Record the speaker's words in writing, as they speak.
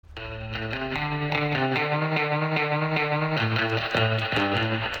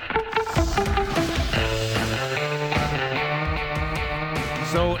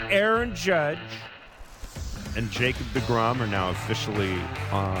Judge and Jacob deGrom are now officially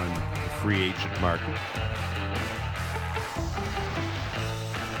on the free agent market.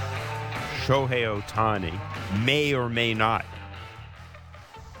 Shohei Ohtani may or may not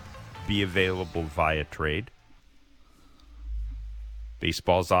be available via trade.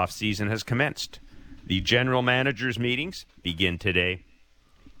 Baseball's offseason has commenced. The general managers' meetings begin today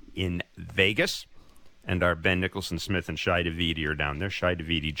in Vegas. And our Ben Nicholson, Smith, and Shai Davidi are down there. Shai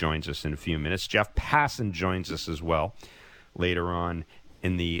Davidi joins us in a few minutes. Jeff Passan joins us as well later on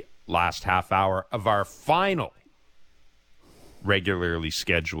in the last half hour of our final regularly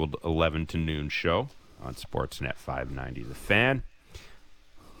scheduled 11 to noon show on Sportsnet 590 The Fan.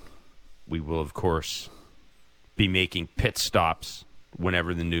 We will, of course, be making pit stops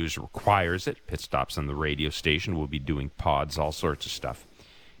whenever the news requires it. Pit stops on the radio station. We'll be doing pods, all sorts of stuff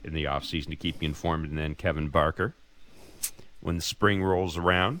in the offseason to keep you informed. And then Kevin Barker, when the spring rolls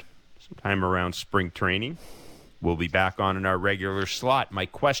around, sometime around spring training, we'll be back on in our regular slot. My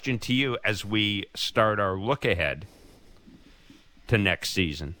question to you as we start our look ahead to next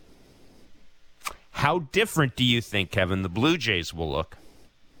season, how different do you think, Kevin, the Blue Jays will look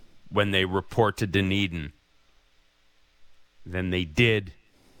when they report to Dunedin than they did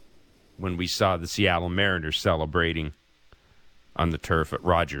when we saw the Seattle Mariners celebrating on the turf at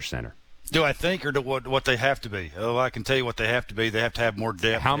Rogers Center? Do I think, or do what they have to be? Oh, I can tell you what they have to be. They have to have more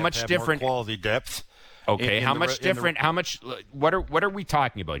depth. How much different? More quality depth. Okay, how much different? How much? What are we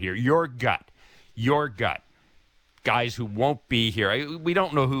talking about here? Your gut. Guys who won't be here. We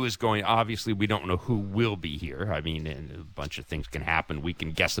don't know who is going. Obviously, we don't know who will be here. I mean, and a bunch of things can happen. We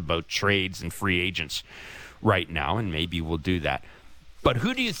can guess about trades and free agents right now, and maybe we'll do that. But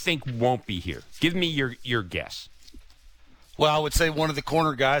who do you think won't be here? Give me your guess. Well, I would say one of the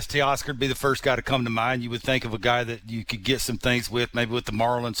corner guys, Teoscar, would be the first guy to come to mind. You would think of a guy that you could get some things with, maybe with the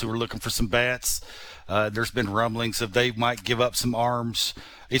Marlins who are looking for some bats. There's been rumblings of they might give up some arms.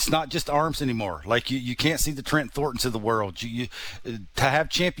 It's not just arms anymore. Like you can't see the Trent Thorntons of the world. To have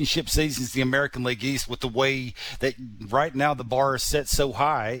championship seasons in the American League East with the way that right now the bar is set so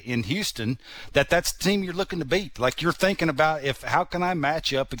high in Houston that's the team you're looking to beat. Like you're thinking about how can I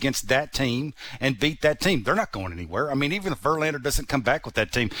match up against that team and beat that team? They're not going anywhere. I mean, even if Verlander doesn't come back with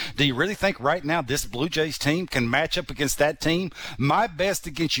that team, do you really think right now this Blue Jays team can match up against that team? My best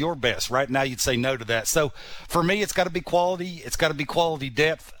against your best. Right now you'd say no to that. So for me, it's got to be quality. It's got to be quality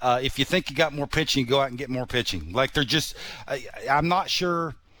depth. If you think you got more pitching, you go out and get more pitching. Like they're just, I'm not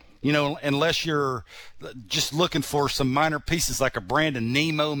sure, unless you're just looking for some minor pieces like a Brandon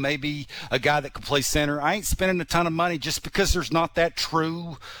Nemo, maybe a guy that can play center. I ain't spending a ton of money just because there's not that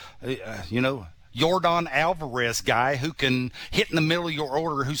true, Yordan Alvarez guy who can hit in the middle of your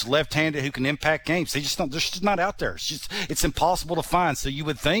order, who's left-handed, who can impact games. They're just not out there. It's impossible to find. So you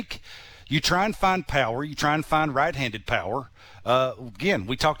would think you try and find power. You try and find right-handed power. Again,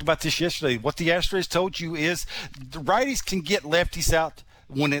 we talked about this yesterday. What the Astros told you is the righties can get lefties out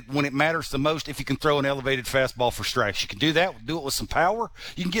when it matters the most if you can throw an elevated fastball for strikes. You can do that, do it with some power.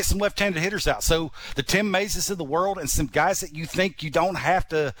 You can get some left-handed hitters out. So the Tim Mazes of the world and some guys that you think you don't have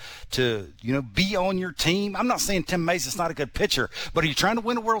to be on your team. I'm not saying Tim Mazes is not a good pitcher, but are you trying to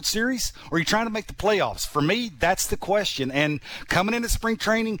win a World Series or are you trying to make the playoffs? For me, that's the question. And coming into spring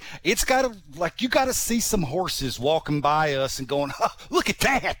training, you got to see some horses walking by us and going, oh, look at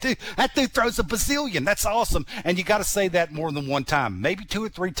that. Dude, that dude throws a bazillion. That's awesome. And you got to say that more than one time, maybe 2 or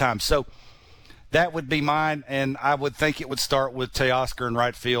 3 times. So that would be mine, and I would think it would start with Teoscar in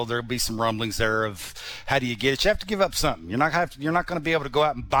right field. There'll be some rumblings there of how do you get it. You have to give up something. You're not going to be able to go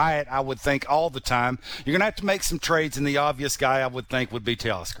out and buy it, I would think, all the time. You're going to have to make some trades, and the obvious guy I would think would be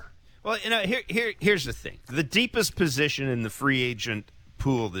Teoscar. Well, here's the thing. The deepest position in the free agent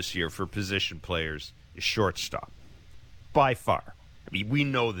pool this year for position players is shortstop, by far. I mean, we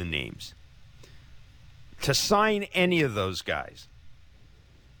know the names. To sign any of those guys,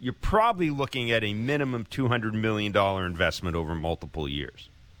 you're probably looking at a minimum $200 million investment over multiple years.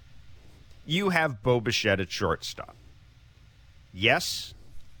 You have Bo Bichette at shortstop. Yes,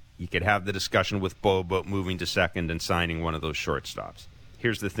 you could have the discussion with Bo about moving to second and signing one of those shortstops.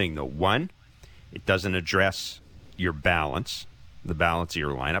 Here's the thing, though. One, it doesn't address your balance, the balance of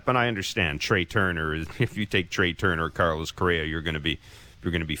your lineup. And I understand Trey Turner, if you take Trey Turner or Carlos Correa, you're going to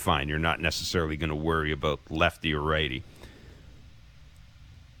be fine. You're not necessarily going to worry about lefty or righty.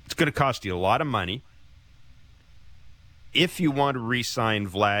 It's going to cost you a lot of money. If you want to re-sign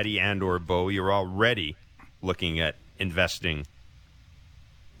Vladdy and or Bo, you're already looking at investing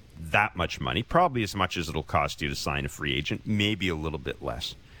that much money, probably as much as it'll cost you to sign a free agent, maybe a little bit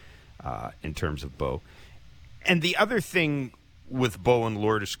less in terms of Bo. And the other thing with Bo and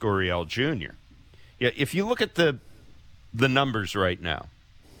Lourdes Gurriel Jr. Yeah, if you look at the numbers right now,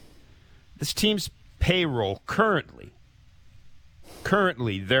 this team's payroll currently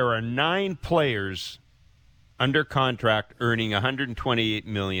there are 9 players under contract earning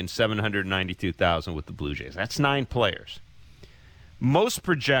 $128,792,000 with the Blue Jays. That's 9 players. Most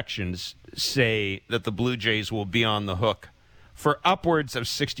projections say that the Blue Jays will be on the hook for upwards of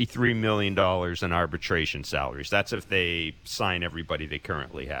 $63 million in arbitration salaries. That's if they sign everybody they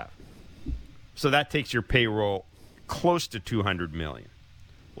currently have. So that takes your payroll close to $200 million.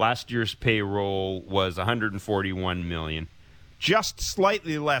 Last year's payroll was $141 million. Just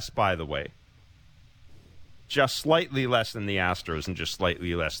slightly less, by the way. Just slightly less than the Astros and just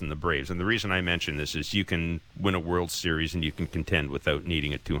slightly less than the Braves. And the reason I mention this is you can win a World Series and you can contend without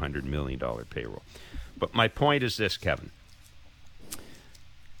needing a $200 million payroll. But my point is this, Kevin.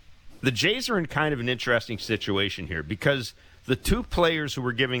 The Jays are in kind of an interesting situation here because the 2 players who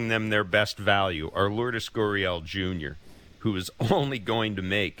are giving them their best value are Lourdes Gurriel Jr., who is only going to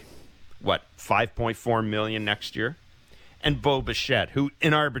make, $5.4 million next year? And Bo Bichette, who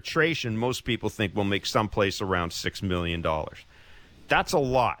in arbitration most people think will make someplace around $6 million. That's a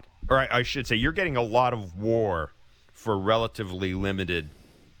lot. Or I should say, you're getting a lot of WAR for relatively limited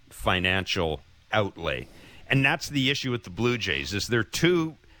financial outlay. And that's the issue with the Blue Jays, is their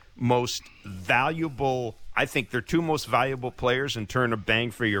 2 most valuable, I think their 2 most valuable players in terms of bang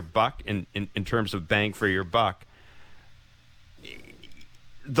for your buck, in terms of bang for your buck,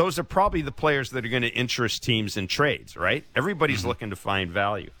 those are probably the players that are going to interest teams in trades, right? Everybody's looking to find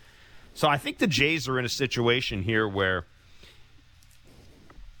value. So I think the Jays are in a situation here where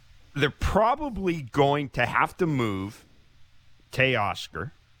they're probably going to have to move Teoscar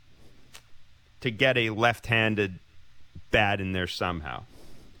to get a left-handed bat in there somehow.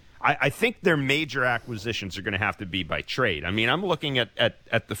 I think their major acquisitions are going to have to be by trade. I mean, I'm looking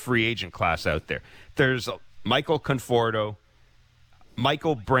at the free agent class out there. There's Michael Conforto,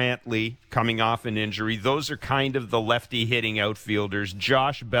 Michael Brantley coming off an injury. Those are kind of the lefty hitting outfielders.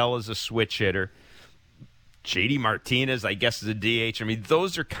 Josh Bell is a switch hitter. JD Martinez, I guess, is a DH. I mean,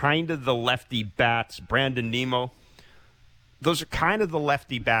 those are kind of the lefty bats. Brandon Nimmo. Those are kind of the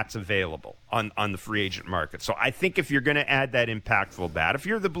lefty bats available on the free agent market. So I think if you're going to add that impactful bat, if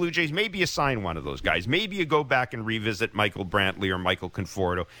you're the Blue Jays, maybe you sign one of those guys. Maybe you go back and revisit Michael Brantley or Michael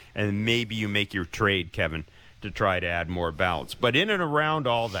Conforto, and maybe you make your trade, Kevin, to try to add more balance. But in and around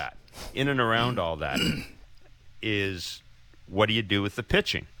all that is what do you do with the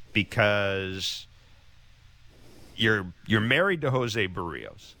pitching? Because you're married to Jose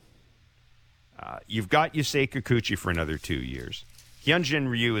Barrios. You've got Yusei Kikuchi for another 2 years. Hyunjin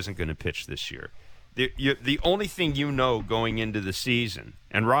Ryu isn't going to pitch this year. The only thing you know going into the season,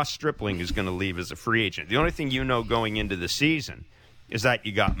 and Ross Stripling is going to leave as a free agent, the only thing you know going into the season is that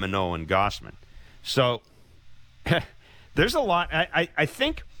you got Manoah and Gausman. So there's a lot. I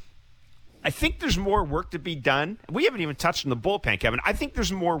think there's more work to be done. We haven't even touched on the bullpen, Kevin. I think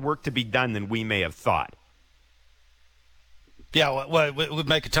there's more work to be done than we may have thought. Yeah, well, it would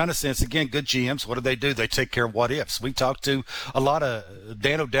make a ton of sense. Again, good GMs, what do? They take care of what-ifs. We talked to a lot of –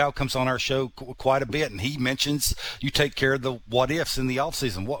 Dan O'Dowd comes on our show quite a bit, and he mentions you take care of the what-ifs in the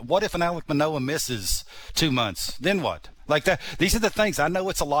offseason. What if an Alek Manoah misses 2 months? Then what? Like that. These are the things. I know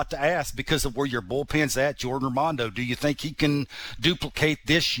it's a lot to ask because of where your bullpen's at. Jordan Armando, do you think he can duplicate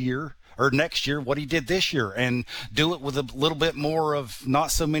this year or next year what he did this year and do it with a little bit more of not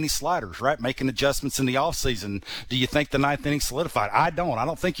so many sliders, right? Making adjustments in the offseason. Do you think the ninth inning solidified? I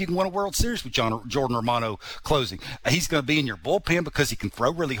don't think you can win a World Series with Jordan Romano closing. He's going to be in your bullpen because he can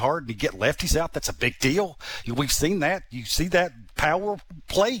throw really hard and you get lefties out. That's a big deal. We've seen that. You see that power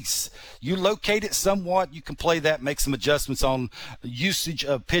place. You locate it somewhat. You can play that, make some adjustments on usage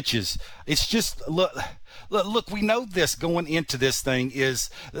of pitches. It's just, look, we know this going into this thing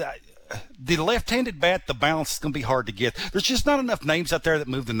is the left-handed bat, the balance is going to be hard to get. There's just not enough names out there that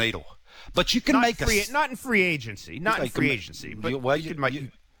move the needle. But you can not in free agency. Not in free agency. But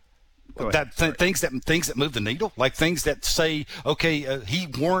things that move the needle, like things that say, okay, he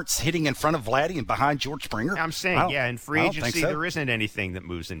warrants hitting in front of Vladdy and behind George Springer. I'm saying, in free agency, there isn't anything that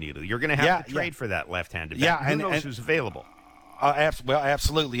moves the needle. You're going to have to trade for that left-handed bat. Who knows who's available?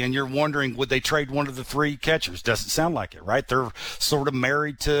 Absolutely. And you're wondering, would they trade one of the 3 catchers? Doesn't sound like it, right? They're sort of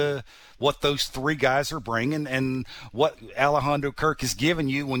married to what those 3 guys are bringing and what Alejandro Kirk is giving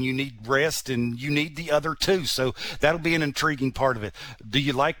you when you need rest and you need the other 2. So that'll be an intriguing part of it. Do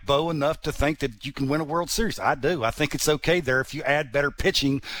you like Bo enough to think that you can win a World Series? I do. I think it's okay there if you add better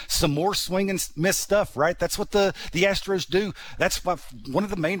pitching, some more swing and miss stuff, right? That's what the Astros do. That's one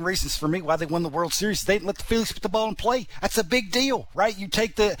of the main reasons for me why they won the World Series. They didn't let the Phillies put the ball in play. That's a big big deal, right? You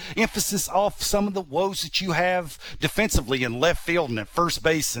take the emphasis off some of the woes that you have defensively in left field and at first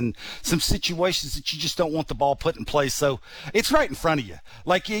base and some situations that you just don't want the ball put in place. So it's right in front of you.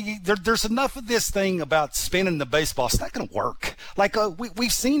 Like there's enough of this thing about spinning the baseball. It's not going to work. Like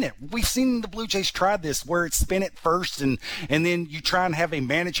we've seen it. We've seen the Blue Jays try this where it's spin it first and then you try and have a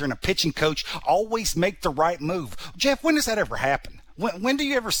manager and a pitching coach always make the right move. Jeff, when does that ever happen? When do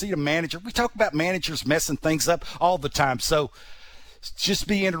you ever see a manager? We talk about managers messing things up all the time. So just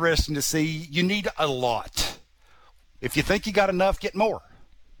be interesting to see. You need a lot. If you think you got enough, get more.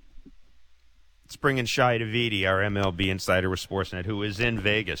 Let's bring in Shai Davidi, our MLB insider with Sportsnet, who is in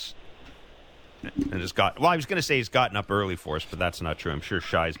Vegas. And has I was going to say he's gotten up early for us, but that's not true. I'm sure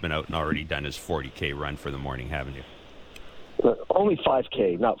Shai's been out and already done his 40K run for the morning, haven't you? Only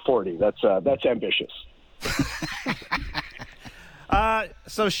 5K, not 40. That's ambitious.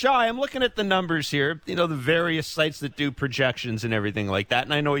 So, Shai, I'm looking at the numbers here, the various sites that do projections and everything like that,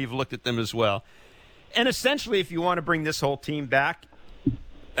 and I know you've looked at them as well. And essentially, if you want to bring this whole team back,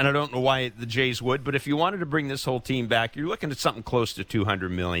 and I don't know why the Jays would, but if you wanted to bring this whole team back, you're looking at something close to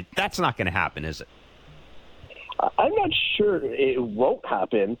 $200 million. That's not going to happen, is it? I'm not sure it won't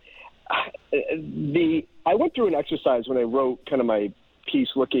happen. I went through an exercise when I wrote kind of my piece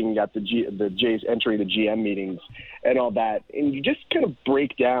looking at the Jays entering the GM meetings and all that, and you just kind of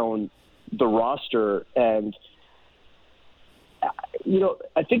break down the roster, and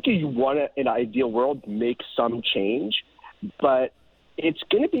I think you want to, in an ideal world, make some change, but it's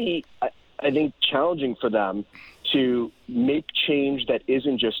going to be, I think, challenging for them to make change that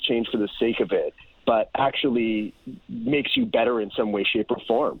isn't just change for the sake of it, but actually makes you better in some way, shape, or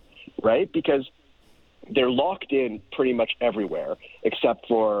form, right? Because they're locked in pretty much everywhere except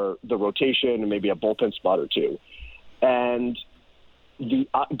for the rotation and maybe a bullpen spot or two. And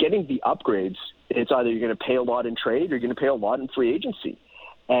getting the upgrades, it's either you're going to pay a lot in trade or you're going to pay a lot in free agency.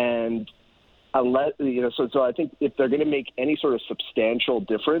 And unless so I think if they're going to make any sort of substantial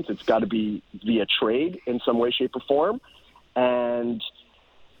difference, it's got to be via trade in some way, shape, or form. And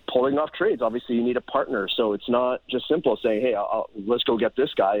pulling off trades, obviously you need a partner. So it's not just simple saying, hey, let's go get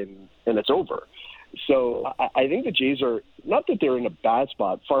this guy and it's over. So I think the Jays are, not that they're in a bad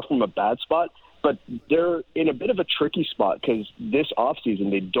spot, far from a bad spot, but they're in a bit of a tricky spot because this offseason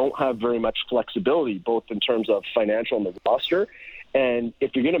they don't have very much flexibility, both in terms of financial and the roster. And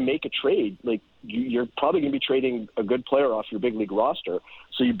if you're going to make a trade, like you're probably going to be trading a good player off your big league roster.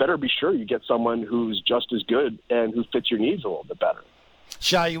 So you better be sure you get someone who's just as good and who fits your needs a little bit better.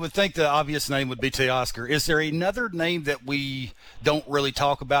 Shai, you would think the obvious name would be Teoscar. Is there another name that we don't really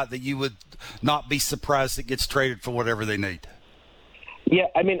talk about that you would not be surprised that gets traded for whatever they need? Yeah,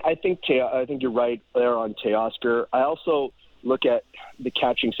 I mean, I think you're right there on Teoscar. I also look at the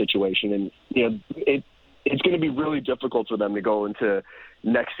catching situation, and it's going to be really difficult for them to go into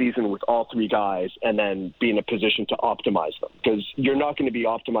next season with all three guys and then be in a position to optimize them, because you're not going to be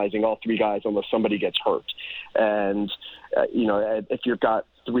optimizing all three guys unless somebody gets hurt. And if you've got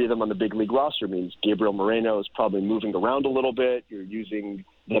three of them on the big league roster, means Gabriel Moreno is probably moving around a little bit. You're using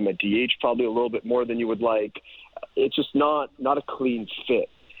them at DH probably a little bit more than you would like. It's just not a clean fit.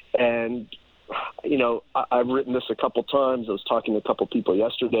 And I've written this a couple times. I was talking to a couple people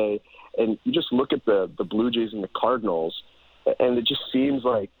yesterday, and you just look at the Blue Jays and the Cardinals, and it just seems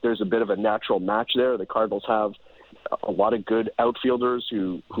like there's a bit of a natural match there. The Cardinals have a lot of good outfielders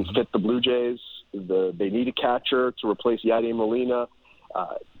who fit the Blue Jays. They need a catcher to replace Yadier Molina.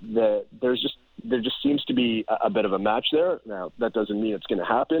 There just seems to be a bit of a match there. Now, that doesn't mean it's going to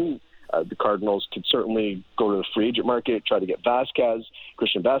happen. The Cardinals could certainly go to the free agent market, try to get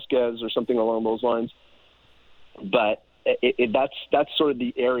Christian Vasquez, or something along those lines. But that's sort of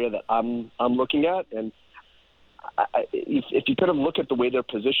the area that I'm looking at. And if you kind of look at the way they're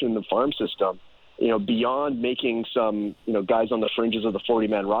positioned in the farm system, beyond making some guys on the fringes of the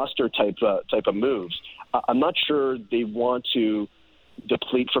 40-man roster type of moves, I'm not sure they want to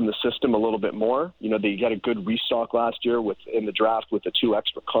deplete from the system a little bit more. They got a good restock last year in the draft with the 2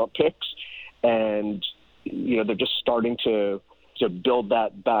 extra comp picks, and they're just starting to build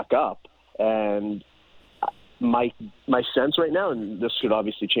that back up. And my sense right now, and this could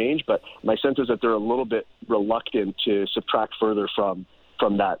obviously change, but my sense is that they're a little bit reluctant to subtract further from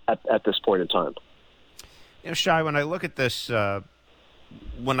that at this point in time. Shai, when I look at this,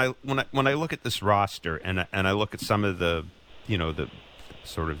 when I look at this roster, and I look at some of the the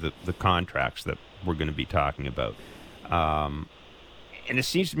sort of the contracts that we're going to be talking about, and it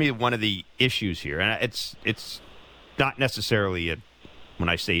seems to me one of the issues here, and it's not necessarily when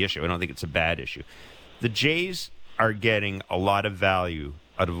I say issue, I don't think it's a bad issue. The Jays are getting a lot of value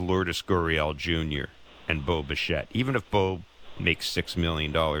out of Lourdes Gurriel Jr. and Bo Bichette. Even if Bo makes $6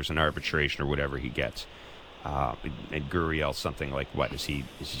 million in arbitration or whatever he gets. And Gurriel, something like what is he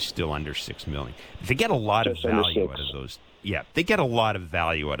still under $6 million? They get a lot of value out of those. Yeah, they get a lot of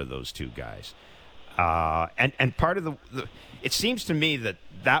value out of those two guys. And part of the it seems to me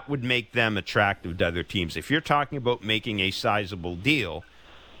that would make them attractive to other teams. If you're talking about making a sizable deal,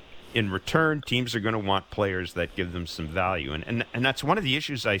 in return, teams are going to want players that give them some value. And that's one of the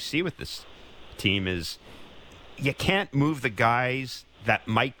issues I see with this team is you can't move the guys that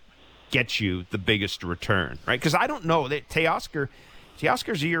might get you the biggest return, right? Because I don't know that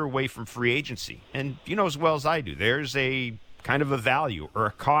Teoscar's a year away from free agency, and you know as well as I do, there's a kind of a value or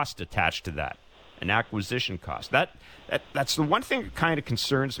a cost attached to that, an acquisition cost. That's the one thing that kind of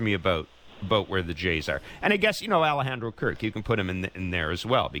concerns me about where the Jays are. And I guess, Alejandro Kirk, you can put him in there as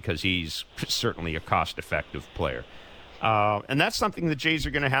well because he's certainly a cost-effective player. And that's something the Jays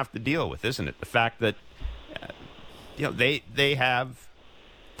are going to have to deal with, isn't it? The fact that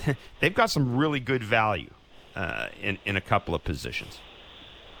they've got some really good value in a couple of positions.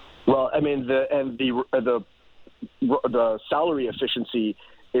 Well, I mean, the salary efficiency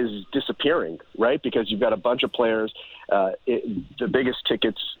is disappearing, right? Because you've got a bunch of players, the biggest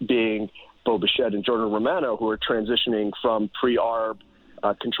tickets being Bo Bichette and Jordan Romano, who are transitioning from pre-arb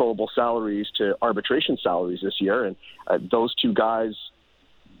controllable salaries to arbitration salaries this year. And those two guys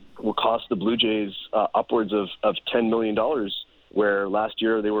will cost the Blue Jays upwards of $10 million, where last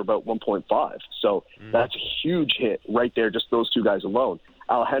year they were about 1.5. So that's a huge hit right there, just those two guys alone.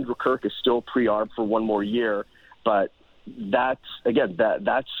 Alejandro Kirk is still pre-arb for one more year, but that's going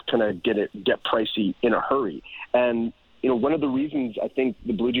to get pricey in a hurry. And one of the reasons I think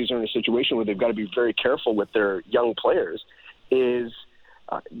the Blue Jays are in a situation where they've got to be very careful with their young players is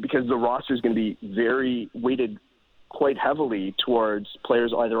because the roster is going to be very weighted quite heavily towards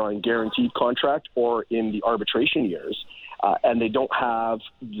players either on guaranteed contract or in the arbitration years. And they don't have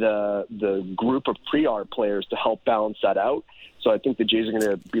the group of pre-arb players to help balance that out. So I think the Jays are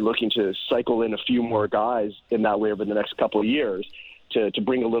going to be looking to cycle in a few more guys in that way over the next couple of years to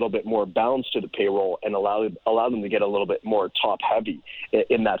bring a little bit more balance to the payroll and allow them to get a little bit more top-heavy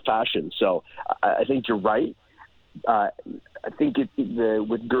in that fashion. So I think you're right. I think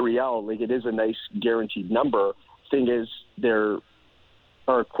with Gurriel, it is a nice guaranteed number. Thing is, there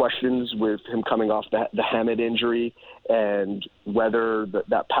are questions with him coming off the Hammett injury and whether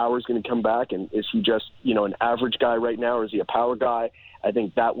that power is going to come back. And is he just, an average guy right now, or is he a power guy? I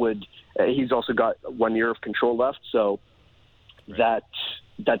think that would he's also got 1 year of control left. So that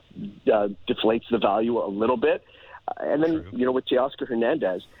deflates the value a little bit. And then, with Teoscar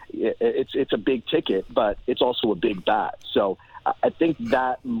Hernandez, it's a big ticket, but it's also a big bat. So I think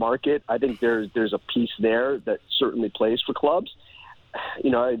that market, there's a piece there that certainly plays for clubs.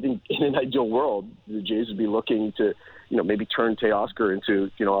 I think in an ideal world, the Jays would be looking to, maybe turn Teoscar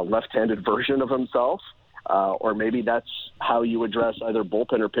into, a left-handed version of himself. Or maybe that's how you address either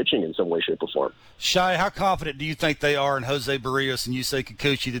bullpen or pitching in some way, shape, or form. Shai, how confident do you think they are in Jose Barrios and Yusei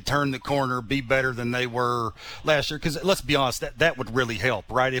Kikuchi to turn the corner, be better than they were last year? Because let's be honest, that would really help,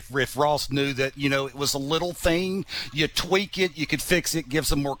 right? If Ross knew that, it was a little thing, you tweak it, you could fix it, give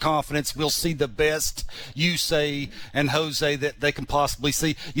some more confidence. We'll see the best Yusei and Jose that they can possibly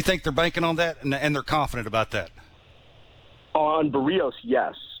see. You think they're banking on that and they're confident about that? On Barrios,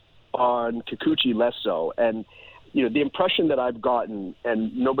 yes. On Kikuchi, less so. And, the impression that I've gotten,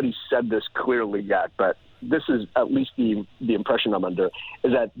 and nobody's said this clearly yet, but this is at least the impression I'm under,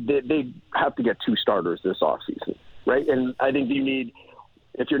 is that they have to get two starters this offseason, right? And I think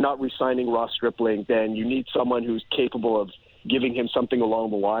if you're not re-signing Ross Stripling, then you need someone who's capable of giving him something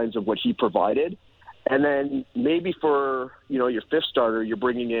along the lines of what he provided. And then maybe for, your fifth starter, you're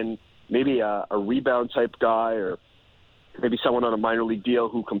bringing in maybe a rebound type guy, or maybe someone on a minor league deal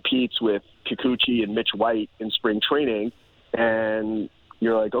who competes with Kikuchi and Mitch White in spring training, and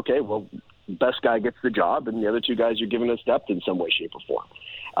you're like, okay, well, best guy gets the job, and the other two guys, you're giving us depth in some way, shape, or form.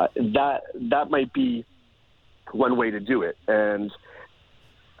 That might be one way to do it. And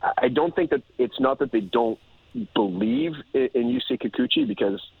I don't think that it's not that they don't believe in Yusei Kikuchi,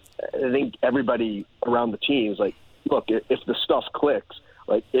 because I think everybody around the team is like, look, if the stuff clicks,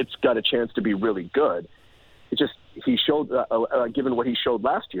 it's got a chance to be really good. It's just he showed, given what he showed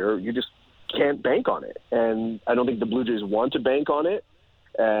last year, you just can't bank on it. And I don't think the Blue Jays want to bank on it.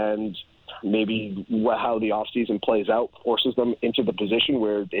 And maybe how the offseason plays out forces them into the position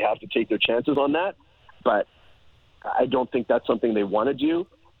where they have to take their chances on that. But I don't think that's something they want to do.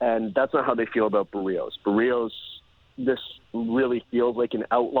 And that's not how they feel about Barrios. Barrios, this really feels like an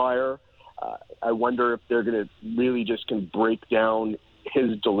outlier. I wonder if they're going to really just can break down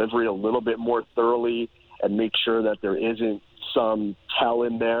his delivery a little bit more thoroughly and make sure that there isn't some hell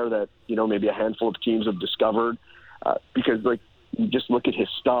in there that, maybe a handful of teams have discovered. Because, you just look at his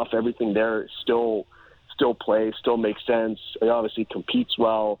stuff, everything there still plays, still makes sense. He obviously competes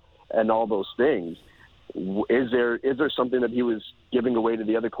well and all those things. Is there something that he was giving away to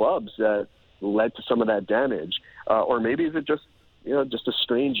the other clubs that led to some of that damage? Or maybe is it just a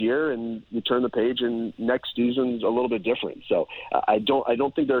strange year and you turn the page and next season's a little bit different. So I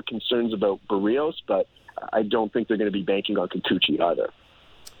don't think there are concerns about Barrios, but I don't think they're going to be banking on Kikuchi either.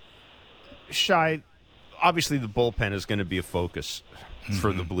 Shai, obviously the bullpen is going to be a focus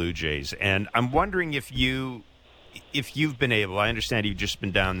for the Blue Jays, and I'm wondering if you've been able. I understand you've just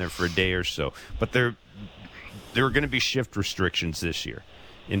been down there for a day or so, but there are going to be shift restrictions this year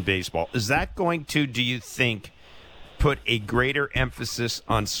in baseball. Is that going to, do you think, put a greater emphasis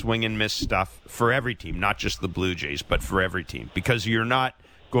on swing and miss stuff for every team, not just the Blue Jays, but for every team? Because you're not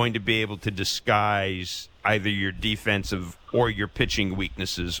going to be able to disguise either your defensive or your pitching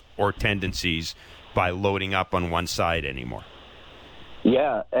weaknesses or tendencies by loading up on one side anymore.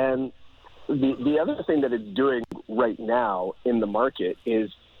 Yeah, and the other thing that it's doing right now in the market is,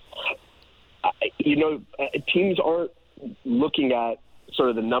 teams aren't looking at sort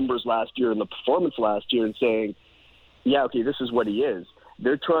of the numbers last year and the performance last year and saying, yeah, okay, this is what he is.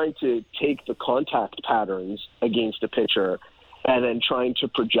 They're trying to take the contact patterns against a pitcher and then trying to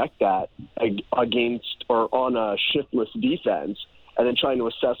project that against or on a shiftless defense and then trying to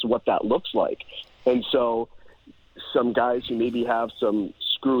assess what that looks like. And so some guys who maybe have some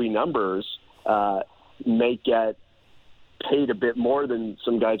screwy numbers may get paid a bit more than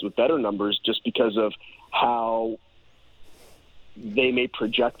some guys with better numbers just because of how they may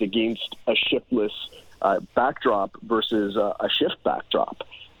project against a shiftless backdrop versus a shift backdrop.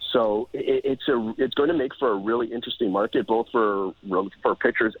 So it's going to make for a really interesting market, both for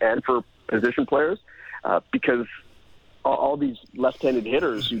pitchers and for position players, because all these left-handed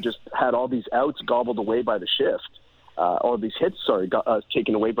hitters who just had all these outs gobbled away by the shift, or these hits,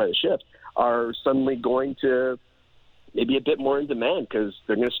 taken away by the shift, are suddenly going to maybe a bit more in demand because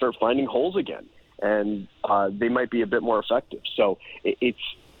they're going to start finding holes again, and they might be a bit more effective. So it's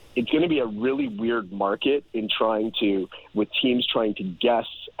going to be a really weird market with teams trying to guess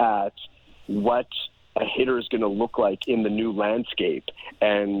at what a hitter is going to look like in the new landscape,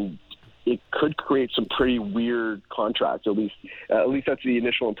 and it could create some pretty weird contracts. At least that's the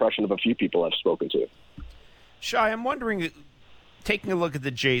initial impression of a few people I've spoken to. Shai, I'm wondering, taking a look at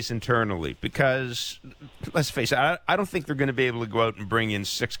the Jays internally, because let's face it, I don't think they're going to be able to go out and bring in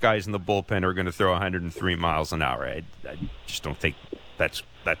 6 guys in the bullpen who are going to throw 103 miles an hour. I just don't think that's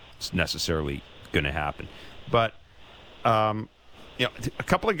necessarily going to happen. But a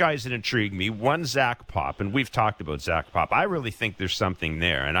couple of guys that intrigue me. One, Zach Pop, and we've talked about Zach Pop. I really think there's something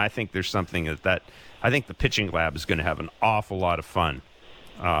there, and I think there's something that I think the pitching lab is going to have an awful lot of fun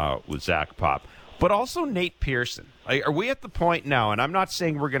with Zach Pop. But also Nate Pearson. Are we at the point now, and I'm not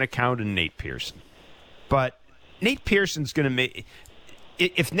saying we're going to count on Nate Pearson, but Nate Pearson's going to make...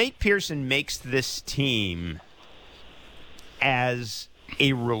 If Nate Pearson makes this team as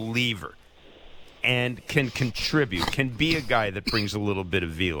a reliever and can contribute, can be a guy that brings a little bit of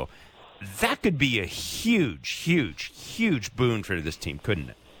velo, that could be a huge, huge, huge boon for this team, couldn't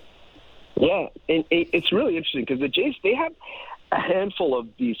it? Yeah, and it's really interesting because the Jays, they have a handful of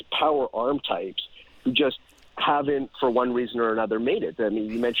these power arm types who just haven't, for one reason or another, made it. I mean,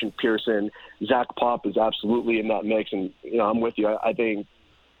 you mentioned Pearson. Zach Pop is absolutely in that mix, and I'm with you. I think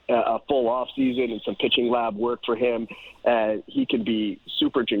a full off season and some pitching lab work for him, he can be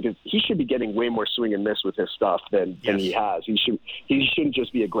super interesting because he should be getting way more swing and miss with his stuff than he has. He shouldn't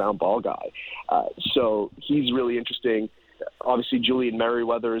just be a ground ball guy. So he's really interesting. Obviously, Julian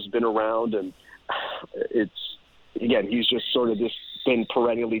Merriweather has been around, and he's just sort of just been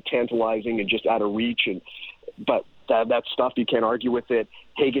perennially tantalizing and just out of reach. But that stuff, you can't argue with it.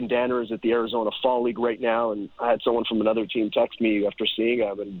 Hagen Danner is at the Arizona Fall League right now, and I had someone from another team text me after seeing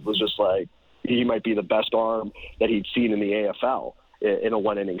him and was just like, he might be the best arm that he'd seen in the AFL in a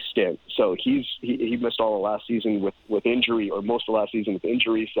one-inning stint. So he missed all of last season with injury, or most of last season with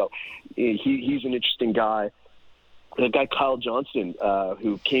injury. So he's an interesting guy. The guy Kyle Johnston,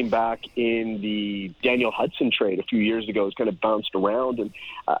 who came back in the Daniel Hudson trade a few years ago, has kind of bounced around, and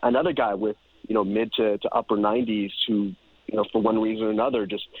another guy with mid to upper 90s who for one reason or another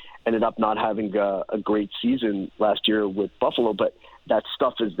just ended up not having a great season last year with Buffalo, but that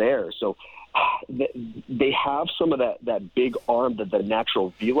stuff is there. So they have some of that big arm, the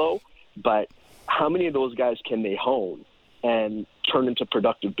natural velo, but how many of those guys can they hone and turn into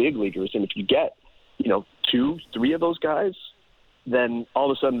productive big leaguers? And if you get 2-3 of those guys, then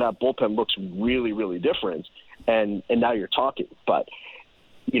all of a sudden that bullpen looks really, really different. and now you're talking. But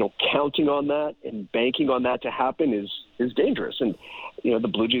counting on that and banking on that to happen is dangerous. And the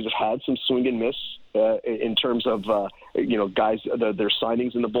Blue Jays have had some swing and miss in terms of guys, their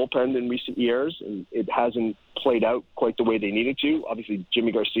signings in the bullpen in recent years, and it hasn't played out quite the way they needed to. Obviously,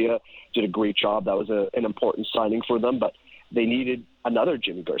 Jimmy Garcia did a great job. That was an important signing for them, but they needed another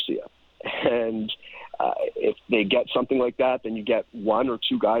Jimmy Garcia. And if they get something like that, then you get one or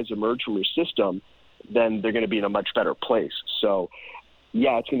two guys emerge from your system, then they're going to be in a much better place. So,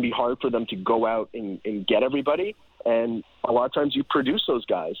 yeah, it's going to be hard for them to go out and get everybody. And a lot of times you produce those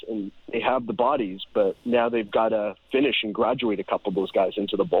guys, and they have the bodies, but now they've got to finish and graduate a couple of those guys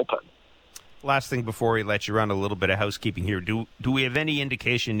into the bullpen. Last thing before we let you run, a little bit of housekeeping here. Do we have any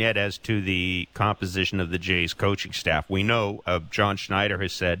indication yet as to the composition of the Jays coaching staff? We know John Schneider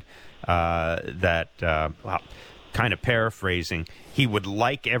has said that, kind of paraphrasing, he would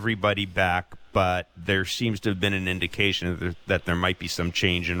like everybody back, but there seems to have been an indication that there might be some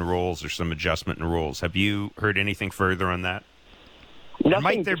change in roles or some adjustment in roles. Have you heard anything further on that?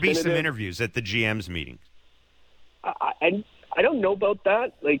 Might there be some interviews at the GM's meeting? I don't know about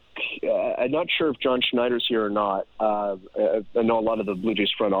that. I'm not sure if John Schneider's here or not. I know a lot of the Blue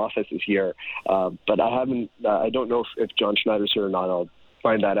Jays front office is here, but I don't know if John Schneider's here or not. I'll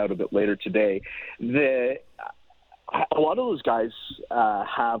find that out a bit later today. A lot of those guys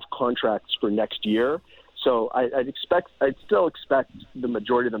have contracts for next year, so I'd still expect the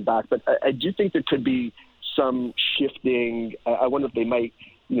majority of them back. But I do think there could be some shifting. I wonder if they might,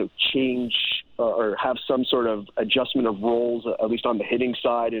 change or have some sort of adjustment of roles, at least on the hitting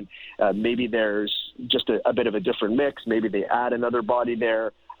side, and maybe there's just a bit of a different mix. Maybe they add another body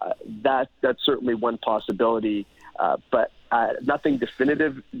there. That's certainly one possibility, but nothing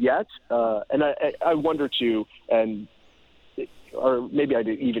definitive yet. And I wonder too, or maybe I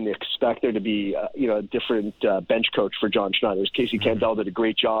didn't even expect there to be a different bench coach for John Schneider. Casey Candaele did a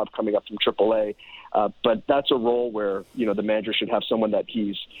great job coming up from AAA, but that's a role where the manager should have someone that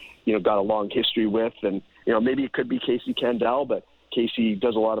he's got a long history with, and maybe it could be Casey Candaele, but Casey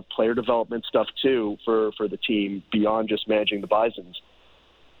does a lot of player development stuff too for the team beyond just managing the Bisons.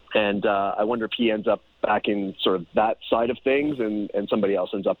 And I wonder if he ends up back in sort of that side of things, and somebody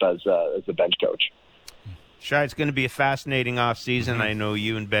else ends up as the bench coach. Shai, it's going to be a fascinating offseason. I know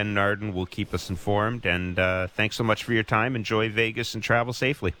you and Ben Narden will keep us informed. And thanks so much for your time. Enjoy Vegas and travel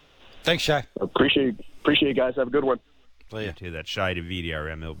safely. Thanks, Shai. Appreciate it, guys. Have a good one. Yeah. Too. That's Shai Davidi, our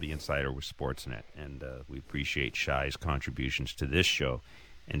MLB insider with Sportsnet. And we appreciate Shai's contributions to this show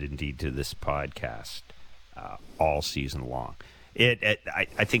and indeed to this podcast all season long.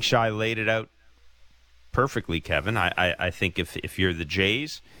 I think Shai laid it out perfectly, Kevin. I think if you're the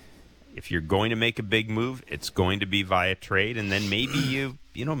Jays, if you're going to make a big move, it's going to be via trade, and then maybe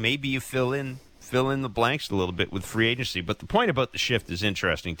you fill in the blanks a little bit with free agency. But the point about the shift is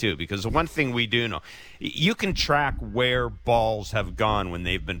interesting too, because the one thing we do know, you can track where balls have gone when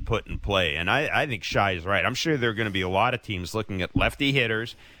they've been put in play, and I think Shai is right. I'm sure there are going to be a lot of teams looking at lefty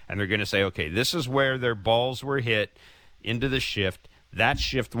hitters, and they're going to say, okay, this is where their balls were hit into the shift. That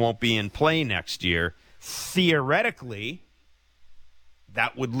shift won't be in play next year. Theoretically,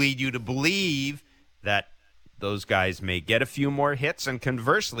 that would lead you to believe that those guys may get a few more hits, and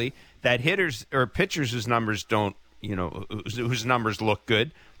conversely, that hitters or pitchers whose numbers don't, whose numbers look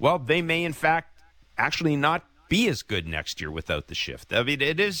good, well, they may in fact actually not be as good next year without the shift. I mean,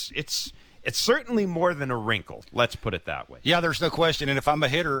 it's certainly more than a wrinkle. Let's put it that way. Yeah, there's no question. And if I'm a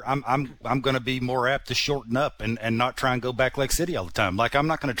hitter, I'm going to be more apt to shorten up and not try and go back Lake City all the time. Like, I'm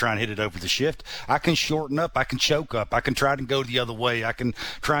not going to try and hit it over the shift. I can shorten up. I can choke up. I can try and go the other way. I can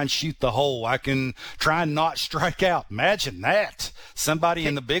try and shoot the hole. I can try and not strike out. Imagine that. Somebody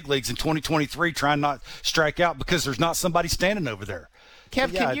in the big leagues in 2023 trying not strike out because there's not somebody standing over there.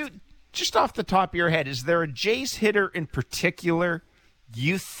 Kev, can you, just off the top of your head, is there a Jays hitter in particular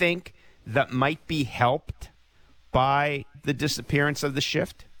you think that might be helped by the disappearance of the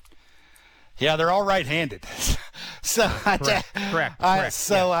shift? Yeah, they're all right-handed. So correct.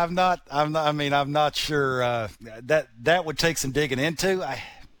 I'm not sure that would take some digging into.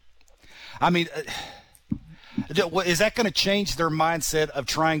 Is that going to change their mindset of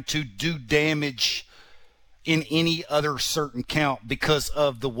trying to do damage in any other certain count because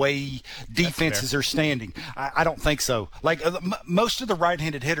of the way defenses are standing? I don't think so. Like most of the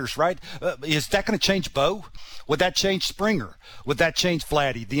right-handed hitters, right? Is that going to change Bo? Would that change Springer? Would that change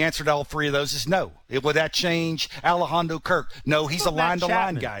Vladdy? The answer to all three of those is no. Would that change Alejandro Kirk? No, he's a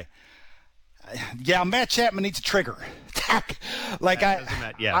line-to-line guy. Yeah, Matt Chapman needs a trigger.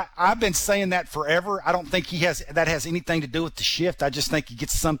 I've been saying that forever. I don't think that has anything to do with the shift. I just think he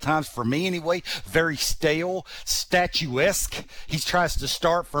gets sometimes, for me anyway, very stale, statuesque. He tries to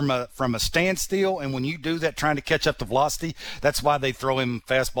start from a standstill, and when you do that, trying to catch up to velocity, that's why they throw him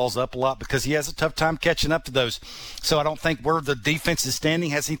fastballs up a lot, because he has a tough time catching up to those. So I don't think where the defense is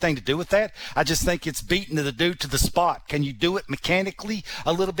standing has anything to do with that. I just think it's beating the dude to the spot. Can you do it mechanically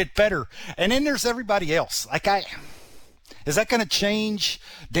a little bit better? And then there's everybody else. Is that going to change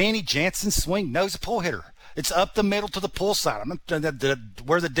Danny Jansen's swing? No, he's a pull hitter. It's up the middle to the pull side.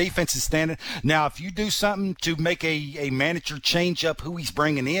 Where the defense is standing. Now, if you do something to make a manager change up who he's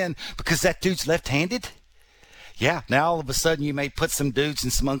bringing in because that dude's left-handed, yeah, now all of a sudden you may put some dudes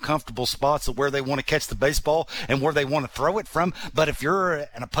in some uncomfortable spots of where they want to catch the baseball and where they want to throw it from. But if you're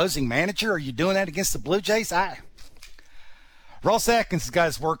an opposing manager, are you doing that against the Blue Jays? Ross Atkins has got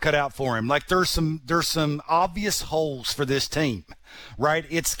his work cut out for him. Like there's some obvious holes for this team, right?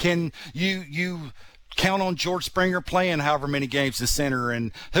 It's can you count on George Springer playing however many games in center,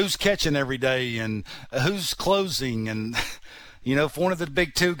 and who's catching every day, and who's closing, and if one of the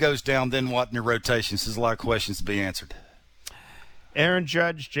big two goes down, then what in your rotations? There's a lot of questions to be answered. Aaron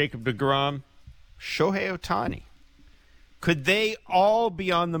Judge, Jacob deGrom, Shohei Ohtani. Could they all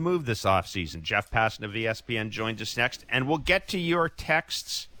be on the move this offseason? Jeff Passan of ESPN joins us next, and we'll get to your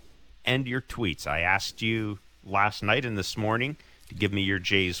texts and your tweets. I asked you last night and this morning to give me your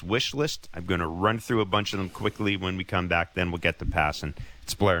Jays wish list. I'm going to run through a bunch of them quickly when we come back. Then we'll get to Passan.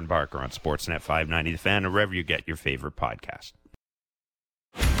 It's Blair and Barker on Sportsnet 590 The Fan, or wherever you get your favorite podcast.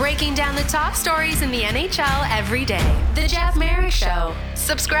 Breaking down the top stories in the NHL every day. The Jeff Merrick Show.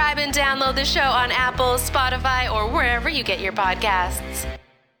 Subscribe and download the show on Apple, Spotify, or wherever you get your podcasts. All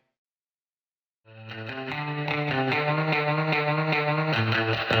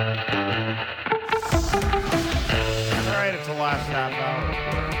right, it's the last half hour of our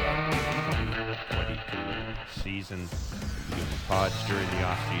season. Doing the pods during the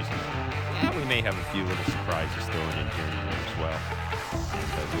off season. Yeah, we may have a few little surprises thrown in here and there as well.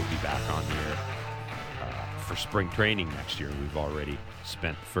 And we'll be back on the air for spring training next year. We've already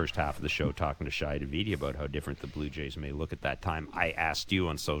spent the first half of the show talking to Shai Davidi about how different the Blue Jays may look at that time. I asked you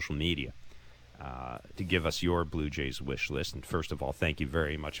on social media to give us your Blue Jays wish list. And first of all, thank you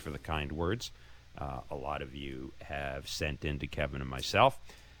very much for the kind words. A lot of you have sent in to Kevin and myself.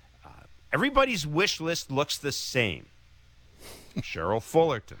 Everybody's wish list looks the same. Cheryl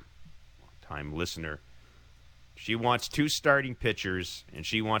Fullerton, long-time listener, she wants 2 starting pitchers, and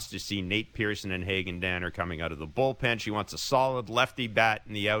she wants to see Nate Pearson and Hagen Danner coming out of the bullpen. She wants a solid lefty bat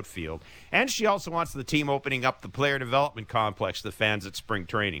in the outfield. And she also wants the team opening up the player development complex to the fans at spring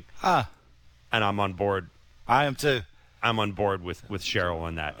training. And I'm on board. I am too. I'm on board with Cheryl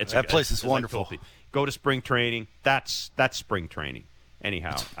on that. That place is wonderful. Go to spring training. That's spring training.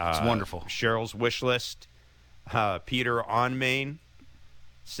 Anyhow. It's wonderful. Cheryl's wish list. Peter Onmain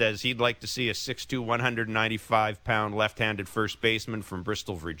says he'd like to see a 6'2", 195-pound left-handed first baseman from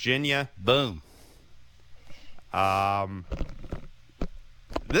Bristol, Virginia. Boom.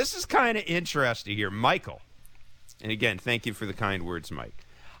 This is kind of interesting here. Michael, and again, thank you for the kind words, Mike.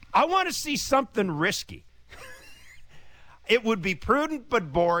 I want to see something risky. It would be prudent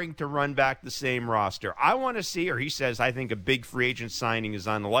but boring to run back the same roster. I want to see, or he says, I think a big free agent signing is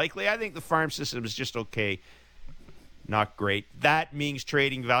unlikely. I think the farm system is just okay. Not great. That means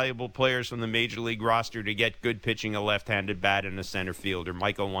trading valuable players from the Major League roster to get good pitching, a left-handed bat, and a center fielder.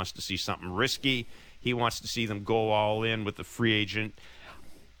 Michael wants to see something risky. He wants to see them go all in with the free agent.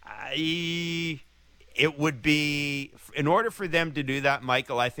 It would be, in order for them to do that,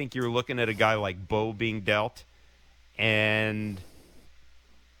 Michael, I think you're looking at a guy like Bo being dealt. And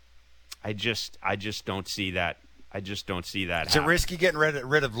I just don't see that. Is it risky getting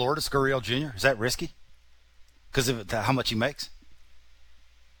rid of Lourdes Gurriel Jr.? Is that risky? Because of how much he makes?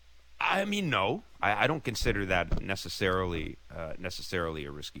 I mean, no. I don't consider that necessarily a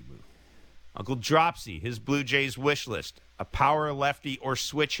risky move. Uncle Dropsy, his Blue Jays wish list. A power lefty or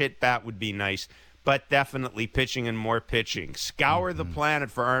switch hit bat would be nice, but definitely pitching and more pitching. Scour the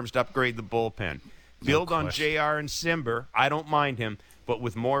planet for arms to upgrade the bullpen. Build on JR and Simber. I don't mind him, but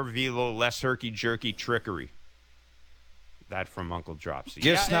with more velo, less herky-jerky trickery. That from Uncle Dropsy.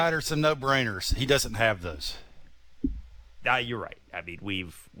 Give Snyder some no-brainers. He doesn't have those. You're right. I mean,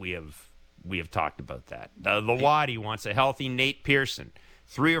 we have talked about that. The Waddy wants a healthy Nate Pearson,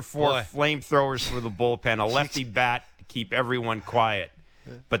 3 or 4 flamethrowers for the bullpen, a lefty bat to keep everyone quiet.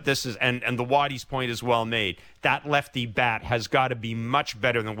 But this is, and the Waddy's point is well made. That lefty bat has got to be much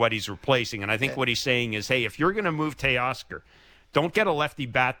better than what he's replacing. And I think what he's saying is, hey, if you're going to move Teoscar, don't get a lefty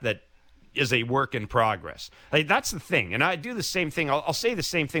bat that is a work in progress. Like, that's the thing, and I do the same thing. I'll say the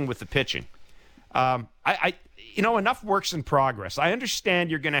same thing with the pitching. Enough works in progress. I understand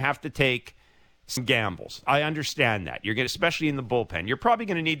you're going to have to take some gambles. I understand that. You're going to, especially in the bullpen. You're probably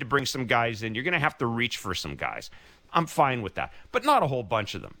going to need to bring some guys in. You're going to have to reach for some guys. I'm fine with that, but not a whole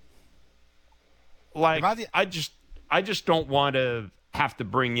bunch of them. Like, I just don't want to have to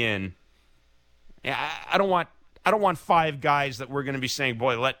bring in. I don't want 5 guys that we're going to be saying,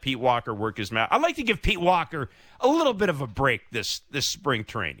 boy, let Pete Walker work his mouth. I'd like to give Pete Walker a little bit of a break this spring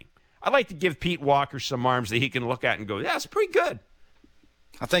training. I'd like to give Pete Walker some arms that he can look at and go, yeah, it's pretty good.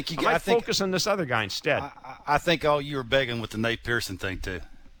 I might focus on this other guy instead. I think all you were begging with the Nate Pearson thing, too.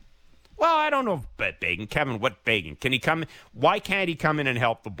 Well, I don't know about begging. Kevin, what begging? Can he come? Why can't he come in and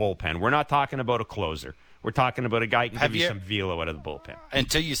help the bullpen? We're not talking about a closer. We're talking about a guy who can give you some velo out of the bullpen.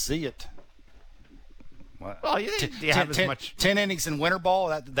 Until you see it. Well, you have as much 10 innings in winter ball.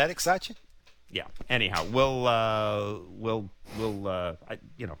 That excites you? Yeah. Anyhow,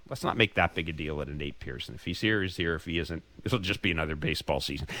 let's not make that big a deal out of Nate Pearson. If he's here, he's here. If he isn't, it'll just be another baseball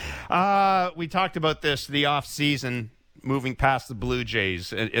season. We talked about this, the off season, moving past the Blue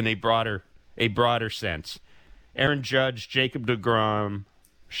Jays in a broader sense. Aaron Judge, Jacob deGrom,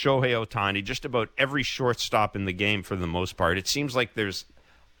 Shohei Ohtani, just about every shortstop in the game for the most part. It seems like there's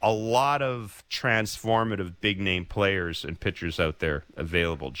a lot of transformative big-name players and pitchers out there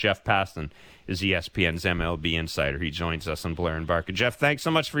available. Jeff Passan is ESPN's MLB insider. He joins us on Blair and Barker. Jeff, thanks so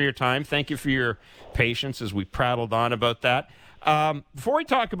much for your time. Thank you for your patience as we prattled on about that. Before we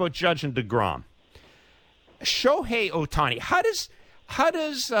talk about Judge and deGrom, Shohei Ohtani, how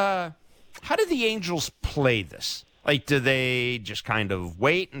do the Angels play this? Like, do they just kind of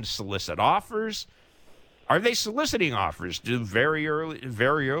wait and solicit offers? Are they soliciting offers? Very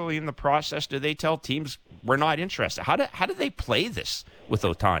early in the process, do they tell teams we're not interested? How do they play this with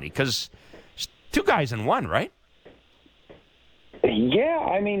Ohtani? Because 2 guys in 1, right? Yeah,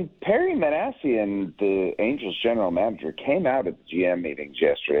 I mean, Perry Manassian, the Angels general manager, came out at the GM meetings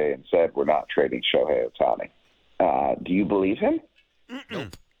yesterday and said we're not trading Shohei Ohtani. Do you believe him?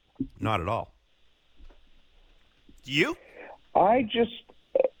 Nope. Not at all. Do you? I just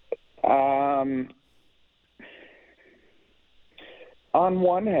on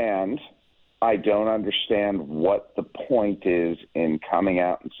one hand, I don't understand what the point is in coming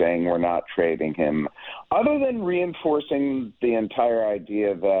out and saying we're not trading him, other than reinforcing the entire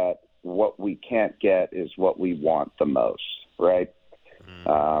idea that what we can't get is what we want the most, right?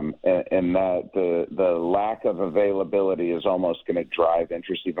 And that the lack of availability is almost going to drive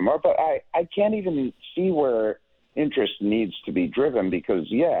interest even more. But I can't even see where interest needs to be driven because,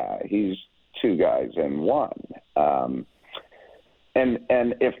 yeah, he's 2 guys in 1. And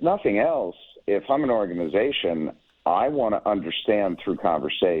if nothing else, if I'm an organization, I want to understand through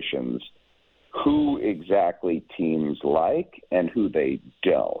conversations who exactly teams like and who they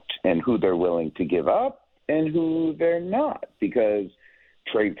don't, and who they're willing to give up and who they're not. Because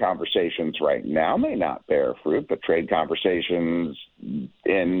trade conversations right now may not bear fruit, but trade conversations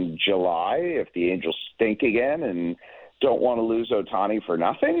in July, if the Angels stink again and don't want to lose Ohtani for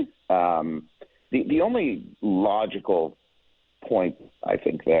nothing, the only logical point I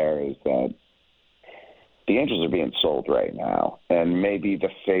think there is that the Angels are being sold right now, and maybe the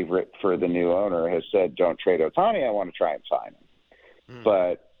favorite for the new owner has said, don't trade Ohtani, I want to try and sign him.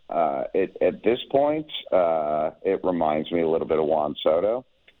 But at this point, it reminds me a little bit of Juan Soto.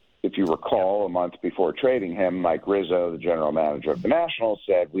 If you recall, a month before trading him, Mike Rizzo, the general manager of the Nationals,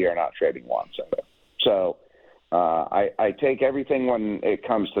 said, we are not trading Juan Soto. So I take everything when it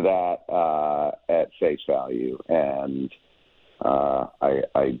comes to that at face value, and I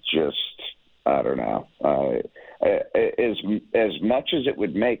don't know. As much as it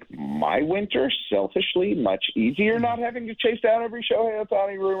would make my winter, selfishly, much easier not having to chase down every Shohei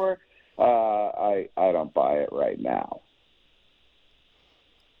Ohtani rumor, I don't buy it right now.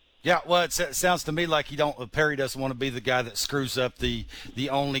 Yeah, well, it sounds to me like Perry doesn't want to be the guy that screws up the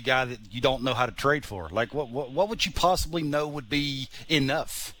only guy that you don't know how to trade for. Like, what would you possibly know would be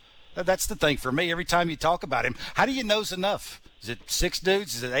enough? That's the thing for me. Every time you talk about him, how do you know's enough? Is it 6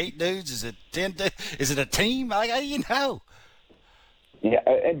 dudes? Is it 8 dudes? Is it 10 dudes? Is it a team? How do you know? Yeah,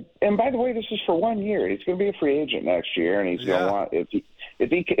 and by the way, this is for 1 year. He's going to be a free agent next year, and he's going to want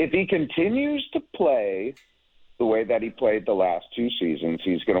if he continues to play the way that he played the last 2 seasons,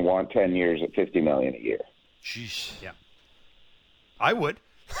 he's going to want 10 years at $50 million a year. Jeez. Yeah, I would.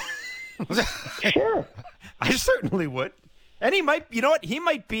 Sure, I certainly would. And he might, you know what? He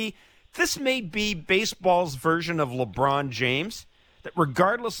might be. This may be baseball's version of LeBron James. That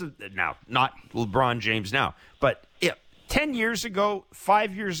regardless of now, not LeBron James now, but 10 years ago,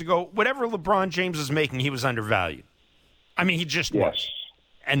 5 years ago, whatever LeBron James was making, he was undervalued. I mean, he just was.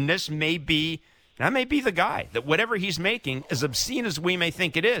 And that may be the guy that whatever he's making, as obscene as we may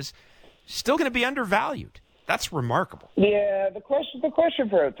think it is, still going to be undervalued. That's remarkable. Yeah, the question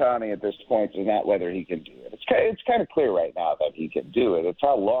for Ohtani at this point is not whether he can do it. It's kind of clear right now that he can do it. It's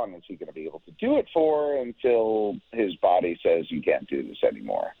how long is he going to be able to do it for until his body says you can't do this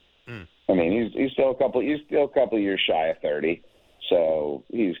anymore. I mean, he's still a couple years shy of 30, so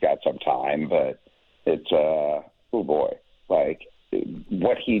he's got some time. But it's oh boy, like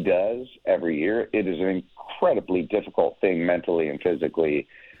what he does every year, it is an incredibly difficult thing mentally and physically.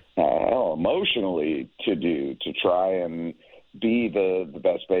 Emotionally to do, to try and be the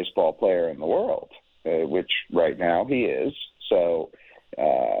best baseball player in the world, which right now he is. So,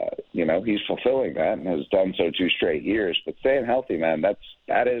 he's fulfilling that and has done so 2 straight years. But staying healthy, man, that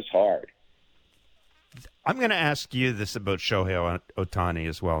is hard. I'm going to ask you this about Shohei Ohtani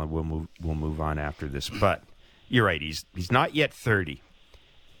as well, and we'll move on after this. But you're right; he's not yet 30.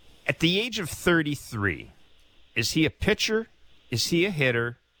 At the age of 33, is he a pitcher? Is he a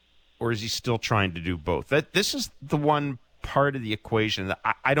hitter? Or is he still trying to do both? This is the one part of the equation that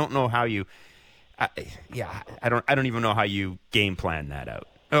I don't know how you. I don't even know how you game plan that out.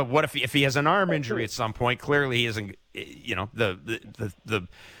 What if he has an arm injury at some point? Clearly, he isn't. The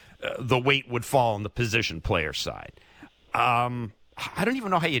weight would fall on the position player side. I don't even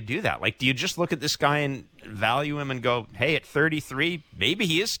know how you do that. Like, do you just look at this guy and value him and go, "Hey, at 33, maybe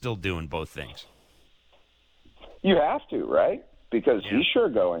he is still doing both things." You have to, right? Because he's sure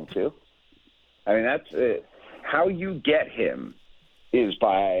going to. I mean, that's it. How you get him is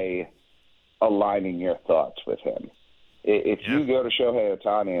by aligning your thoughts with him. If you go to Shohei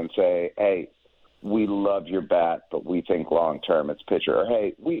Ohtani and say, hey, we love your bat, but we think long-term it's pitcher, or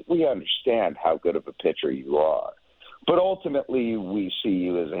hey, we understand how good of a pitcher you are, but ultimately we see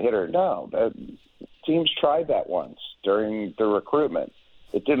you as a hitter. No, teams tried that once during the recruitment.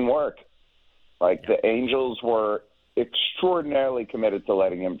 It didn't work. Like, the Angels were extraordinarily committed to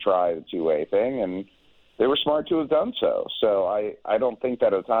letting him try the two-way thing, and they were smart to have done so. So I don't think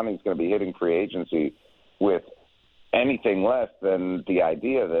that Ohtani is going to be hitting free agency with anything less than the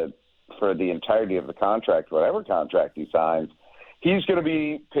idea that for the entirety of the contract, whatever contract he signs, he's going to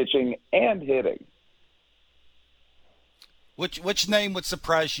be pitching and hitting. Which name would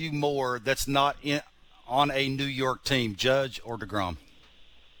surprise you more that's not on a New York team, Judge or DeGrom?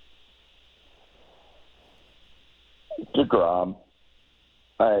 DeGrom.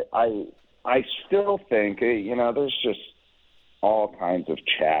 I still think, there's just all kinds of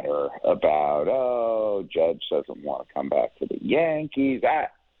chatter about, Judge doesn't want to come back to the Yankees.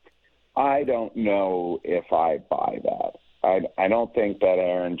 I don't know if I buy that. I don't think that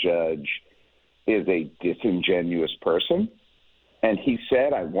Aaron Judge is a disingenuous person. And he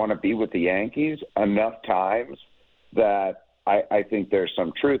said, I want to be with the Yankees enough times that I think there's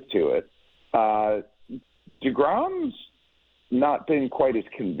some truth to it. DeGrom's not been quite as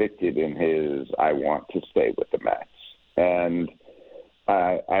convicted in his I want to stay with the Mets. And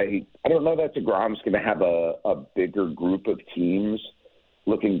I don't know that DeGrom's going to have a bigger group of teams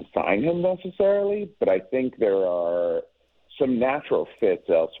looking to sign him necessarily, but I think there are some natural fits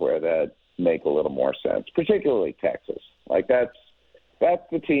elsewhere that make a little more sense, particularly Texas. Like, that's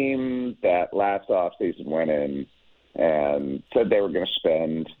the team that last offseason went in and said they were going to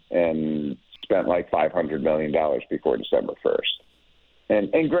spend and spent like $500 million before December 1st.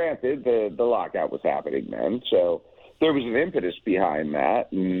 And granted, the lockout was happening then, so there was an impetus behind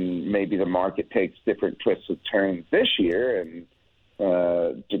that, and maybe the market takes different twists and turns this year, and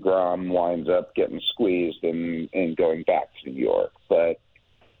DeGrom winds up getting squeezed and going back to New York. But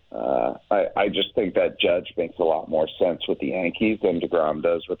I just think that Judge makes a lot more sense with the Yankees than DeGrom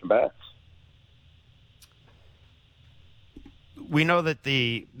does with the Mets. We know that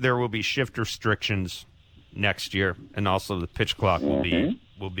there will be shift restrictions next year, and also the pitch clock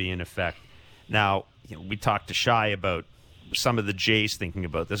will be in effect. Now, we talked to Shai about some of the Jays thinking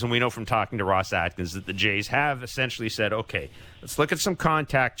about this, and we know from talking to Ross Atkins that the Jays have essentially said, okay, let's look at some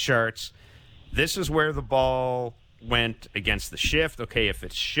contact charts. This is where the ball went against the shift. Okay, if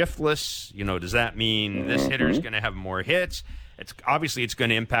it's shiftless, does that mean this hitter's going to have more hits? Obviously it's going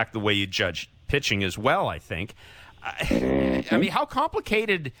to impact the way you judge pitching as well, I think. I mean, how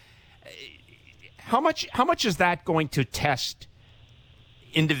complicated? How much is that going to test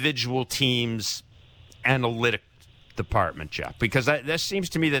individual teams' analytic department, Jeff? Because that seems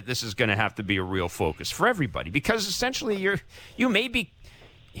to me that this is going to have to be a real focus for everybody. Because essentially, there may be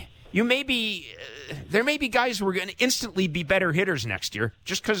guys who are going to instantly be better hitters next year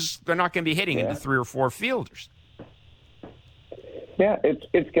just because they're not going to be hitting into 3 or 4 fielders. Yeah,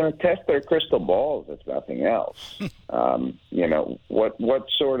 it's going to test their crystal balls, if nothing else. What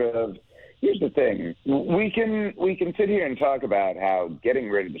sort of? Here's the thing: we can sit here and talk about how getting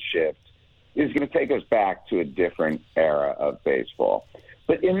rid of the shift is going to take us back to a different era of baseball.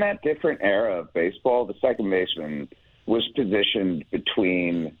 But in that different era of baseball, the second baseman was positioned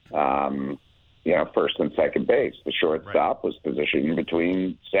between, first and second base. The shortstop was positioned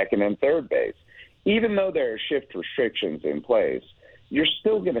between second and third base. Even though there are shift restrictions in place, you're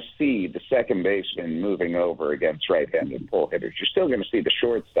still going to see the second baseman moving over against right-handed pull hitters. You're still going to see the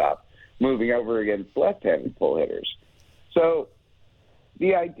shortstop moving over against left-handed pull hitters. So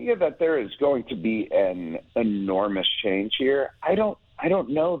the idea that there is going to be an enormous change here, I don't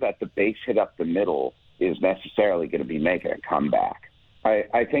know that the base hit up the middle is necessarily going to be making a comeback.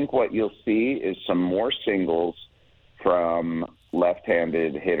 I think what you'll see is some more singles from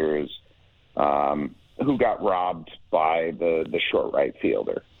left-handed hitters who got robbed by the short right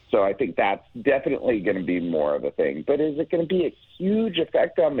fielder. So I think that's definitely going to be more of a thing. But is it going to be a huge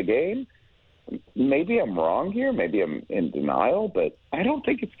effect on the game? Maybe I'm wrong here. Maybe I'm in denial, but I don't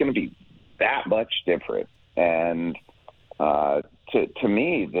think it's going to be that much different. And to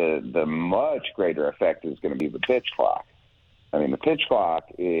me, the much greater effect is going to be the pitch clock. I mean, the pitch clock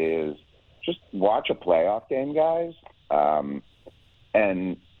is just watch a playoff game, guys,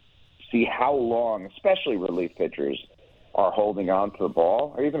 and see how long, especially relief pitchers, are holding on to the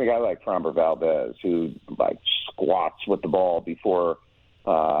ball, or even a guy like Framber Valdez, who squats with the ball before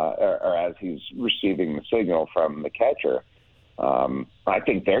or as he's receiving the signal from the catcher. I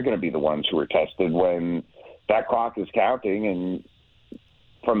think they're going to be the ones who are tested when that clock is counting, and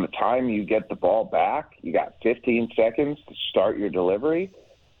from the time you get the ball back, you got 15 seconds to start your delivery.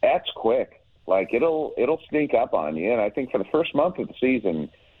 That's quick. It'll sneak up on you, and I think for the first month of the season,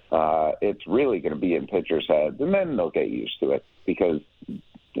 it's really going to be in pitchers' heads, and then they'll get used to it because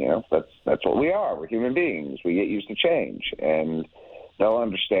that's what we are. We're human beings. We get used to change, and they'll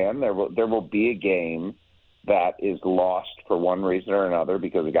understand there will be a game that is lost for one reason or another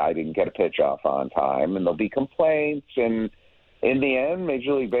because a guy didn't get a pitch off on time, and there'll be complaints. And in the end,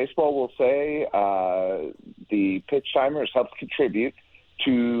 Major League Baseball will say the pitch timers helped contribute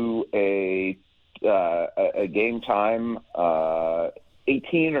to a game time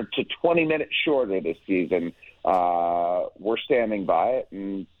 18 or to 20 minutes shorter this season. We're standing by it,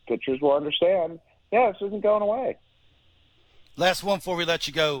 and pitchers will understand, this isn't going away. Last one before we let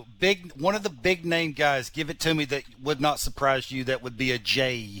you go. One of the big name guys, give it to me that would not surprise you, that would be a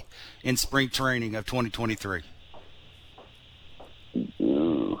J in spring training of 2023.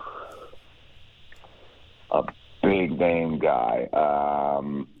 Ooh. A big name guy.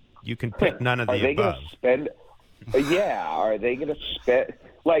 You can pick none of the above. Are they going to spend? Are they going to spend?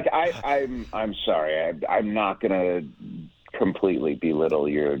 I'm sorry. I'm not going to completely belittle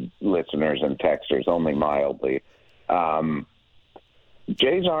your listeners and texters, only mildly.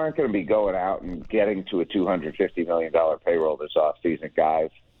 Jays aren't going to be going out and getting to a $250 million payroll this offseason, guys.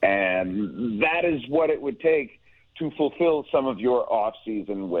 And that is what it would take to fulfill some of your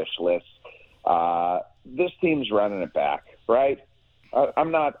offseason wish lists. This team's running it back, right?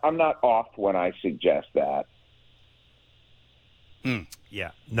 I'm not off when I suggest that.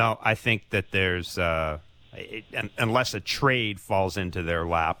 Yeah. No, I think that there's unless a trade falls into their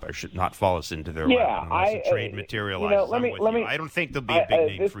lap, or should not fall into their lap, unless a trade materializes. I don't think there'll be a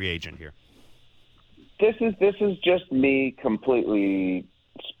big name free agent here. This is just me completely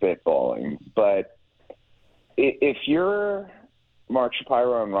spitballing, but if you're Mark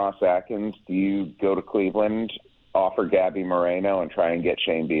Shapiro and Ross Atkins, do you go to Cleveland, offer Gabby Moreno, and try and get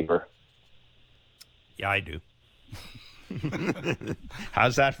Shane Bieber? Yeah, I do.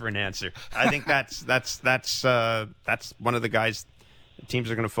 How's that for an answer? I think that's one of the guys the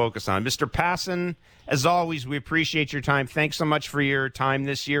teams are going to focus on. Mr. Passan, as always, we appreciate your time. Thanks so much for your time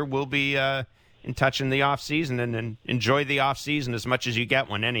this year. We'll be in touch in the off season, and enjoy the off season as much as you get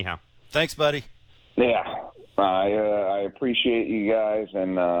one. Anyhow, thanks, buddy. Yeah, I appreciate you guys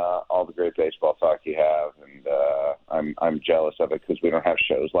and all the great baseball talk you have, and I'm jealous of it because we don't have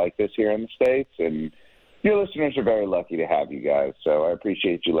shows like this here in the States, and your listeners are very lucky to have you guys, so I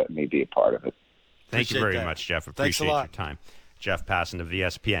appreciate you letting me be a part of it. Thank you very much, Jeff. Appreciate your time. Jeff Passan of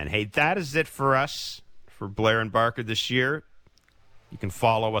ESPN. Hey, that is it for us, for Blair and Barker this year. You can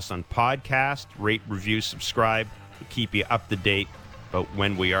follow us on podcast, rate, review, subscribe to keep you up to date about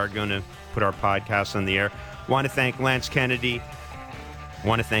when we are going to put our podcast on the air. Want to thank Lance Kennedy.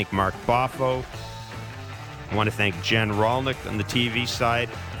 Want to thank Mark Boffo. Want to thank Jen Rolnick on the TV side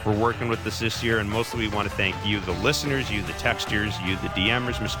for working with us this year, and mostly we want to thank you, the listeners, you, the texters, you, the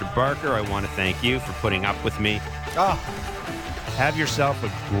DMers. Mr. Barker, I want to thank you for putting up with me. Have yourself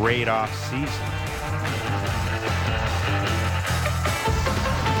a great off season.